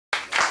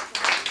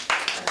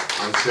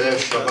Eine sehr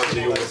charmante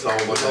junge Frau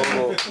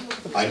wollte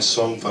einen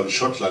Song von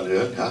Schottland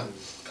hören, ja?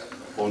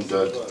 Und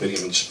will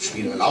eben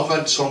spielen. Und auch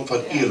ein Song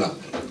von Irland.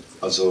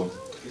 Also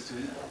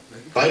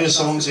beide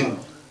Songs sind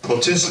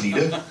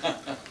Protestlieder,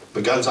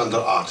 mit ganz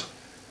anderer Art.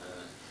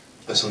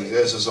 Also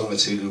der erste Song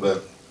erzählt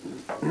über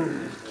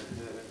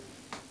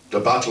the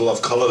Battle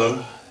of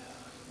Culloden,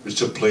 which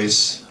took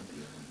place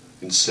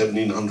in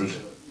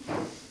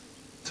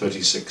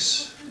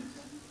 1736.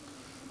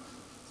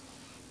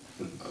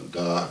 Und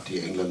da die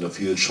Engländer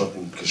viele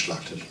Schotten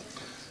geschlachtet.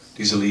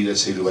 Diese Lied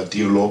erzählt über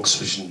Dialog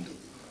zwischen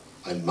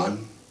einem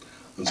Mann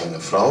und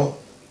seiner Frau.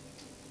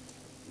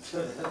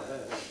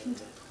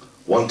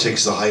 One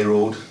takes the high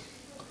road,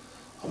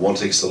 and one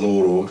takes the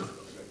low road.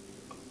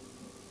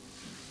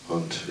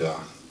 Und ja,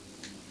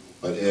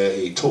 weil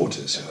er tot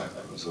ist, ja.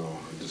 Also,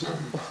 das ist ein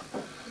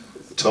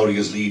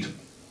trauriges Lied,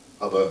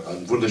 aber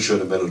eine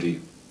wunderschöne Melodie.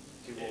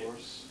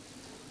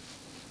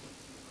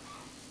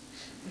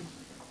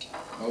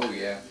 Oh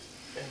yeah.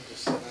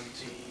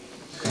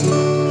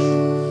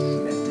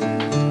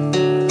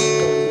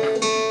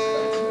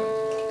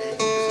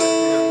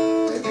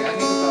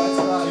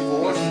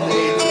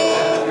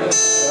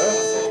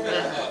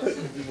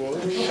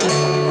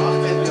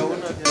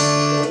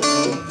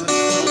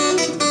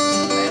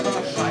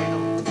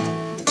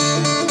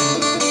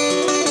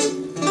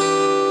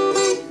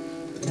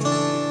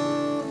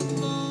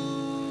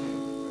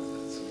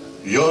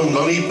 Yon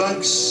bonny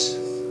banks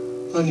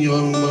and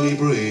yon bonny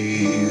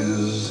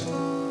breeze,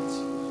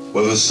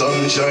 where the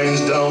sun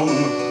shines down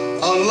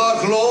on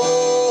Loch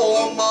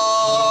Lomond.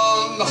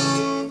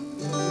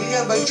 Me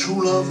and my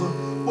true love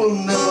will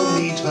never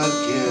meet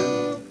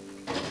again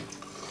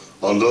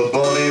on the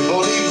bonny,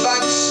 bonny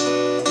banks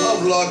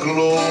of Loch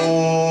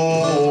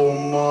Lomond.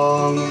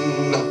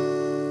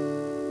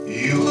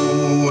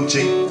 You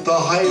take the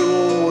high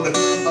road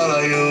and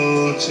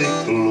I'll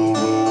take the low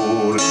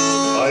road.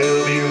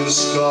 I'll be in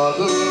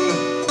Scotland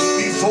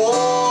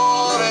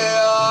before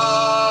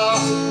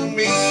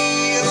me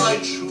and my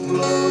true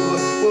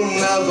love will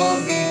never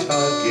meet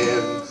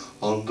again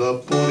on the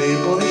bonny,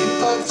 bonny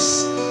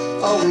banks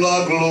of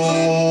Loch Lomond.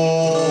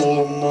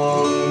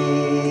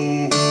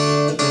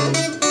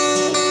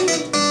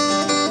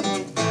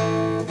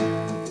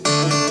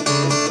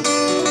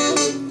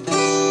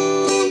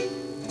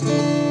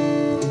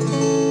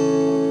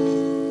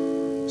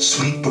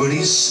 Sweet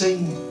birdies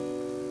sing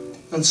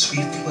and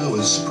sweet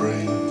flowers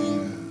spring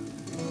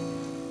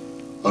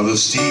on the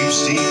steep,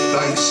 steep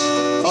banks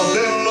of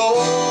the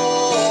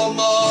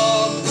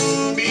Lomond.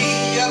 Me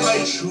and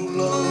my true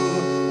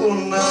love will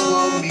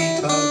never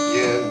meet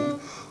again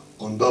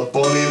on the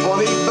bonny,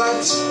 bonny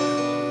banks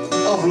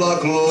of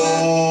Loch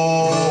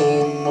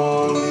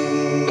Lomond.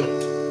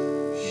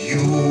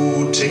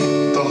 You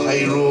take the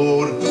high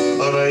road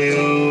and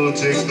I'll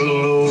take the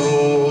low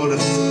road.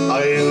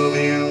 I'll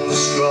be in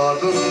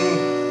Scotland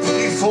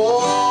before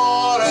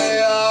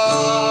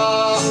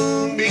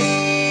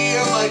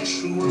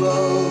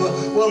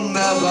will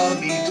never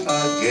meet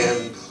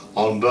again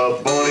on the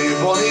bonny,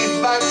 bonny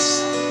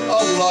banks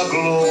of Loch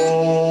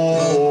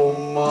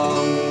Lomond.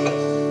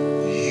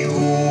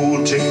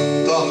 You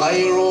take the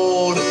high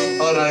road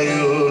and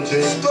I'll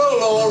take the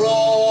low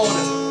road.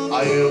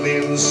 I'll be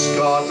in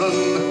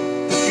Scotland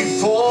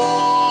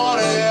before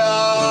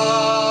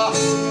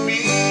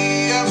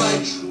me and my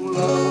true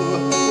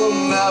love will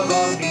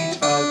never meet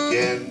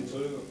again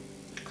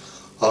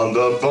on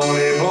the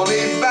bonny,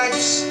 bonny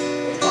banks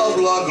of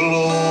Loch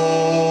Lomond.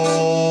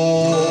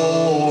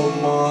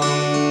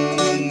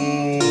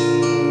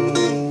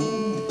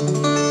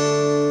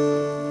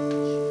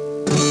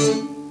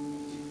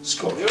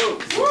 Skål.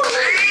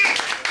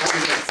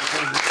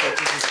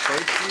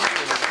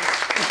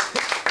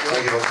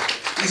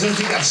 Die sind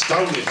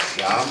erstaunlich,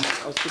 ja.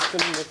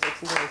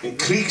 In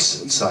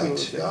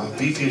Kriegszeit, ja,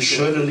 wie viele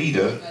schöne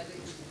Lieder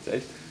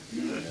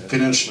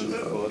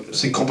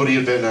sind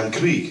komponiert werden an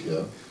Krieg,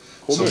 ja.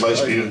 Zum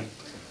Beispiel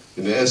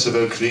in der Ersten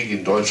Weltkrieg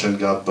in Deutschland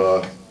gab